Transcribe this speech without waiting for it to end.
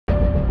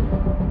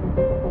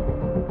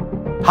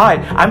Hi,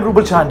 I'm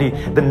Ruble Chandy,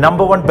 the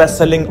 #1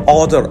 best-selling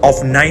author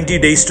of 90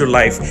 Days to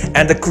Life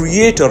and the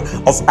creator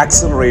of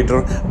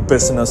Accelerator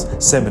Business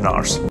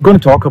Seminars. I'm going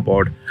to talk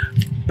about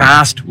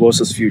past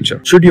versus future.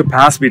 Should your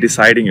past be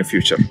deciding your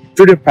future?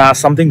 Should your past,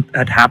 something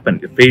that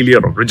happened, a failure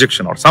or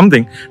rejection or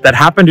something that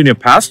happened in your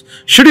past,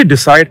 should it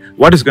decide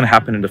what is going to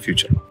happen in the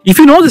future? If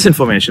you know this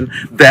information,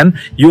 then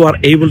you are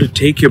able to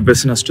take your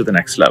business to the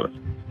next level.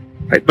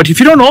 Right? But if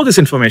you don't know this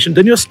information,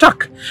 then you're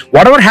stuck.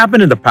 Whatever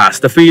happened in the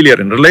past, the failure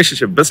in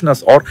relationship,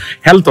 business, or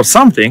health or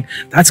something,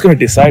 that's going to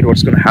decide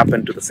what's going to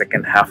happen to the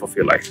second half of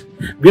your life.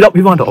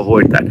 We want to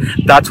avoid that.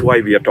 That's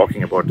why we are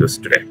talking about this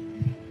today.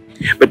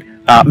 But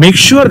make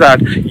sure that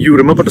you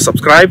remember to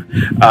subscribe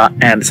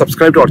and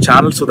subscribe to our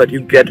channel so that you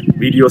get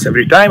videos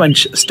every time, and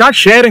start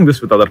sharing this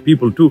with other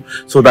people too,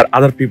 so that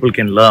other people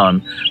can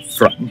learn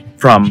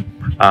from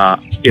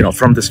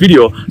this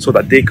video, so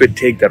that they could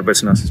take their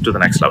business to the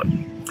next level.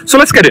 So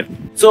let's get in.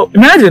 So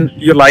imagine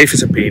your life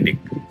is a painting.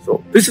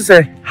 So this is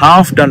a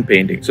half-done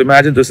painting. So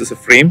imagine this is a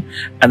frame,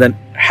 and then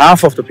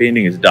half of the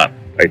painting is done.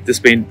 Right?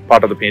 This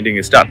part of the painting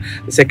is done.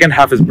 The second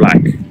half is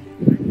blank.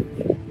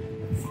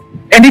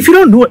 And if you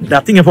don't do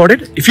nothing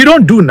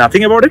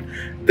about it,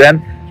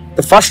 then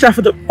the first half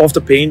of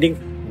the painting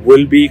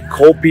will be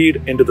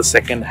copied into the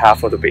second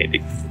half of the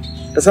painting.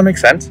 Does that make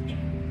sense?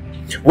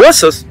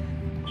 Versus,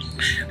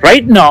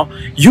 right now,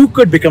 you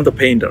could become the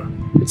painter.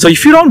 So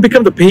if you don't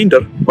become the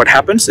painter, what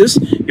happens is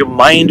your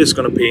mind is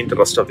going to paint the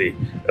rest of the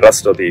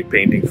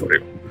painting for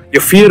you.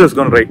 Your fear is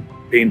going to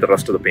paint the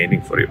rest of the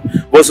painting for you.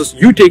 Versus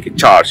you take a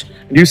charge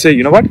and you say,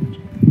 you know what?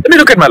 Let me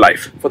look at my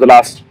life for the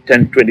last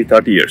 10, 20,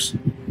 30 years.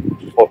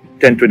 Or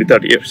 10, 20,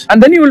 30 years.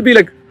 And then you will be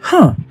like,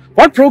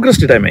 what progress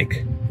did I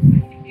make?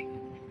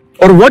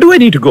 Or what do I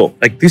need to go?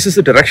 Like, this is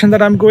the direction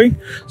that I'm going.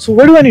 So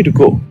where do I need to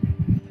go?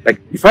 Like,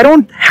 if I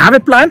don't have a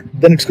plan,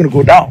 then it's going to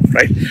go down,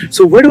 right?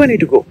 So where do I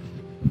need to go?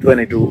 Do I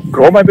need to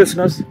grow my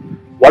business?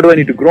 What do I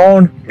need to grow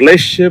on?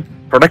 Relationship,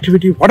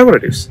 productivity, whatever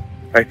it is,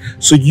 right?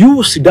 So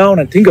you sit down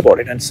and think about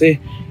it and say,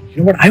 you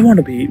know what? I want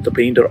to be the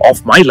painter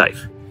of my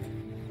life.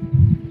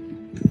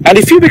 And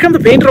if you become the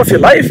painter of your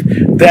life,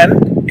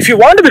 then if you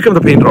want to become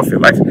the painter of your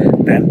life,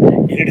 then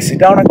you need to sit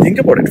down and think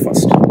about it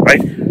first,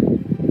 right?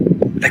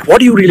 Like, what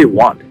do you really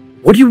want?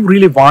 What do you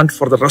really want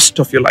for the rest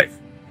of your life?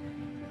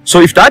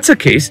 So if that's the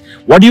case,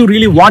 what do you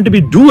really want to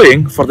be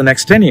doing for the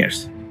next 10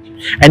 years?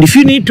 And if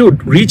you need to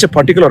reach a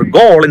particular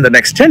goal in the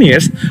next 10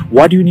 years,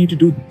 what do you need to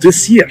do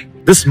this year,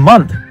 this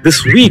month,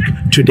 this week,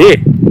 today?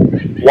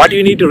 What do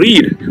you need to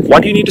read?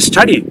 What do you need to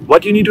study?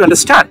 What do you need to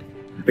understand?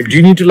 Like, do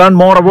you need to learn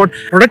more about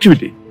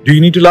productivity? Do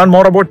you need to learn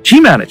more about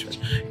team management?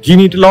 Do you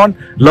need to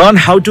learn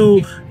how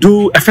to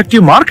do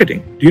effective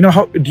marketing? Do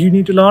you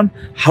need to learn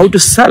how to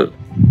sell?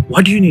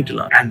 What do you need to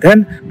learn? And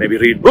then maybe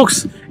read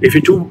books. If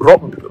you're too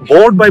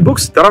bored by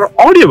books, there are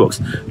audiobooks.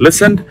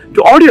 Listen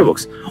to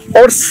audiobooks,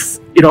 or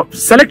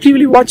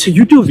selectively watch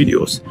YouTube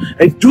videos.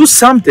 Right? Do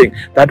something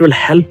that will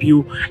help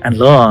you and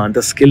learn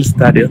the skills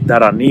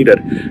that are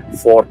needed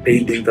for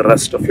painting the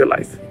rest of your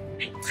life.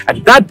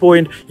 At that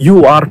point,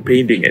 you are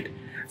painting it.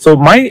 So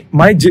my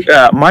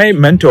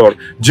mentor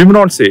Jim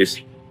Rohn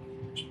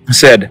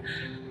said,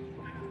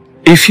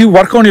 if you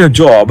work on your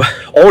job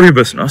or your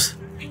business,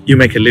 you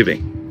make a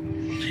living.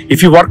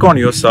 If you work on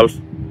yourself,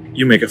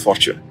 you make a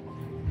fortune.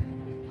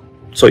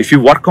 So if you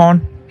work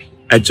on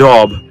a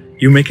job,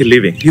 you make a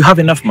living. You have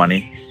enough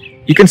money.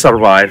 You can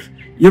survive.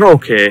 You're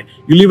okay.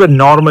 You live a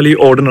normal,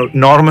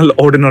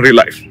 ordinary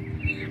life.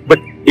 But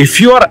if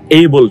you are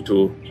able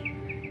to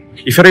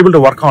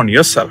work on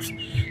yourself,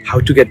 how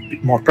to get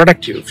more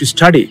productive, if you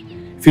study,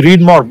 if you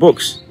read more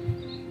books,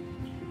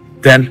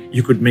 then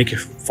you could make a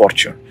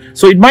fortune.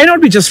 So it might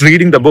not be just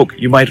reading the book.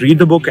 You might read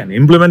the book and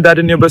implement that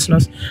in your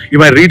business. You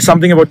might read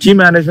something about team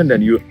management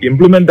and you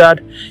implement that.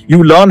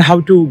 You learn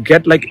how to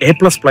get like A+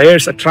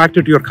 players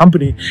attracted to your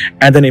company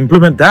and then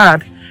implement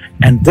that.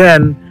 And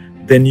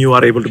then you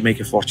are able to make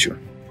a fortune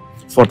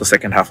for the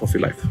second half of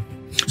your life.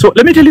 So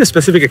let me tell you a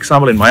specific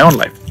example in my own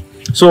life.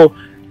 So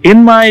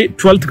in my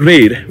 12th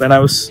grade, when I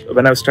was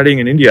studying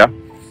in India,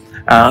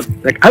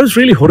 I was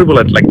really horrible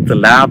at like the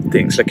lab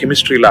things, like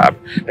chemistry lab.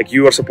 Like,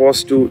 you are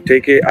supposed to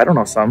take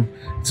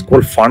it's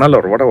called funnel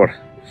or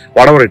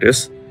whatever it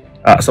is,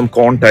 some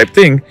cone type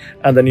thing,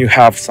 and then you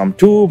have some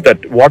tube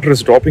that water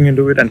is dropping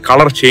into it, and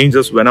color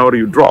changes whenever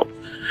you drop.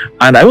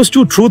 And I was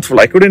too truthful.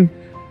 I couldn't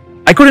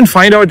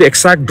find out the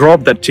exact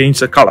drop that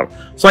changed the color.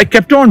 So I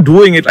kept on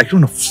doing it,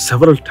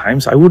 several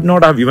times. I would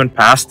not have even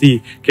passed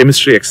the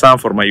chemistry exam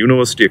for my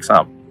university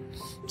exam.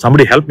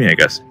 Somebody helped me, I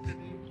guess.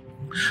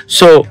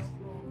 So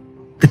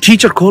the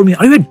teacher called me,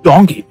 "Are you a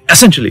donkey?"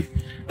 Essentially,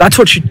 that's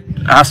what she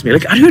asked me.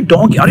 Like, "Are you a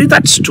donkey? Are you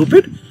that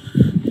stupid?"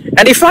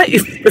 And if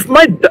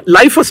my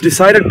life was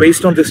decided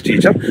based on this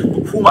teacher,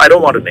 whom I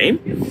don't want to name,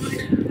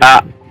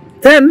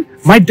 then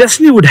my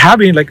destiny would have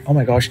been like, "Oh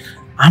my gosh,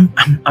 I'm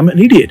an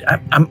idiot.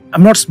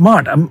 I'm not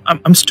smart.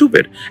 I'm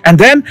stupid." And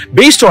then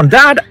based on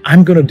that,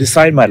 I'm going to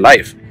decide my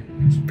life.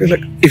 Because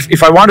like,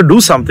 if I want to do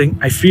something,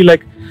 I feel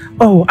like,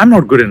 oh, I'm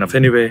not good enough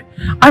anyway.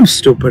 I'm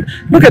stupid.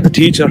 Look at the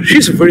teacher.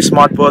 She's a very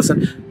smart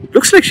person.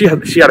 looks like she had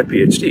a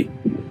PhD,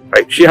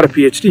 right? She had a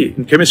PhD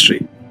in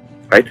chemistry,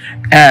 right?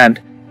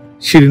 And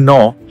she didn't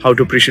know how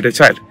to appreciate a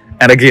child.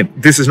 And again,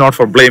 this is not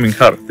for blaming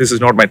her. This is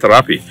not my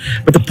therapy.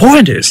 But the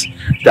point is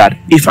that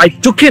if I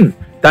took in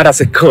that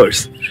as a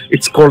curse,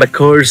 it's called a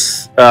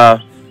curse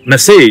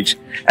message.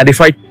 And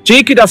if I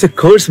take it as a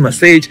curse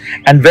message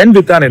and went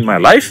with that in my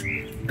life,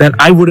 then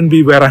I wouldn't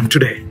be where I am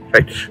today,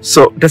 right?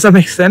 So does that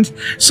make sense?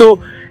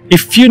 So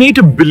if you need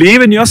to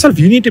believe in yourself,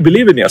 you need to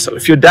believe in yourself.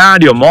 If your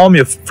dad, your mom,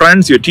 your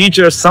friends, your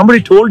teachers,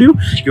 somebody told you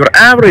you're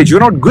average, you're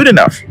not good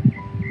enough,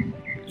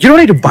 you don't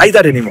need to buy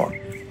that anymore.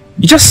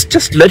 You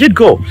just let it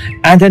go,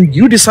 and then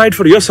you decide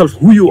for yourself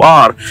who you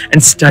are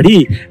and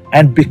study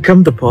and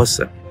become the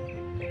person.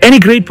 Any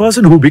great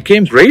person who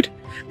became great,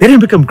 they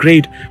didn't become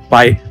great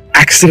by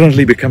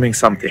accidentally becoming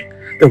something.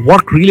 They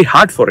worked really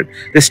hard for it.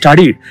 They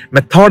studied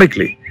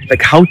methodically,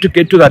 like how to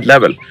get to that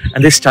level,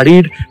 and they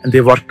studied and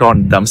they worked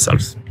on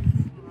themselves.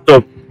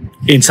 So,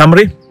 in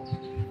summary,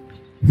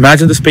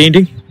 imagine this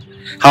painting.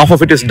 Half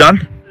of it is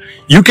done.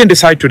 You can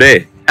decide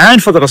today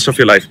and for the rest of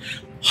your life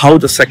how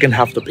the second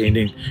half of the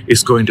painting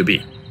is going to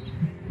be.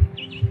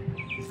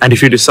 And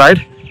if you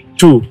decide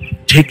to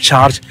take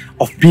charge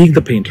of being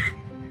the painter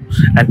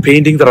and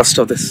painting the rest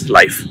of this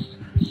life,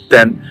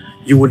 then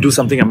you will do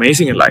something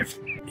amazing in life.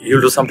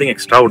 You'll do something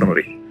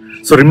extraordinary.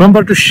 So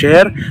remember to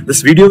share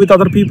this video with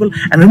other people,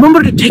 and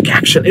remember to take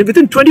action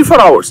within 24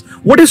 hours.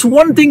 What is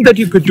one thing that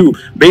you could do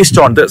based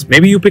on this?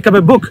 Maybe you pick up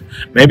a book,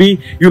 maybe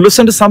you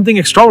listen to something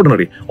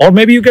extraordinary, or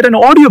maybe you get an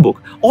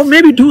audiobook, or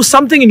maybe do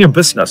something in your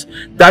business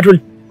that will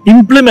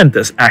implement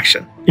this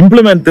action,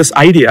 implement this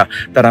idea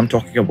that I'm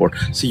talking about,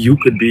 so you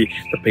could be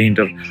the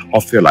painter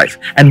of your life.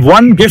 And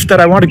one gift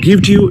that I want to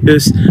give to you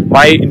is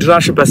my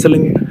international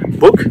best-selling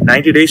book,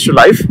 90 Days to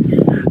Life.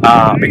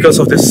 Because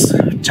of this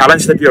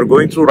challenge that we are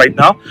going through right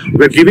now,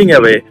 we're giving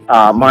away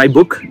my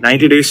book,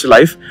 90 Days to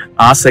Life,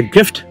 as a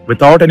gift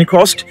without any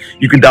cost.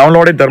 You can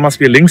download it. There must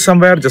be a link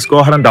somewhere. Just go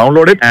ahead and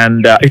download it,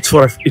 and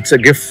it's a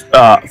gift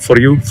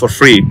for you for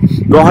free.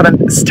 Go ahead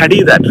and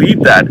study that,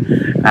 read that.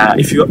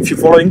 If you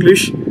follow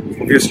English,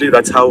 obviously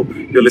that's how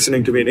you're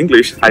listening to me in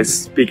English. I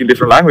speak in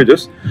different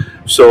languages.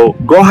 So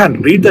go ahead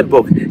and read that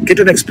book, get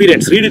an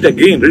experience, read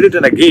it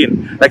and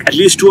again, like at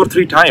least 2 or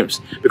 3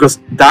 times, because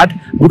that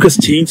book has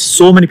changed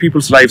so many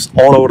people's lives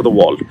all over the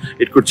world.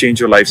 It could change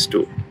your lives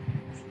too,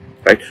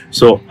 right?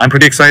 So I'm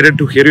pretty excited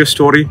to hear your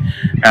story.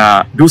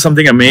 Do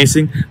something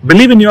amazing.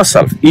 Believe in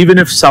yourself, even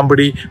if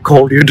somebody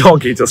called you a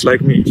donkey, just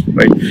like me,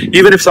 right?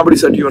 Even if somebody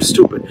said you're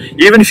stupid,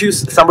 even if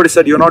somebody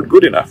said you're not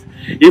good enough,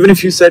 even if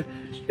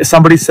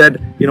somebody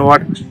said, you know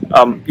what,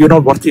 you're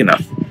not worthy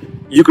enough,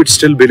 you could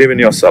still believe in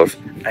yourself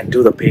and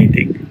do the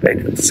painting,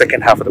 right? The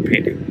second half of the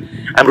painting.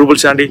 I'm Ruble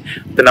Chandy,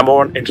 the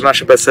 #1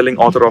 international best-selling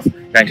author of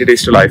 90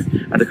 Days to Life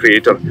and the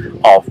creator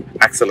of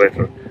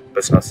Accelerator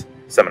Business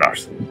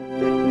Seminars.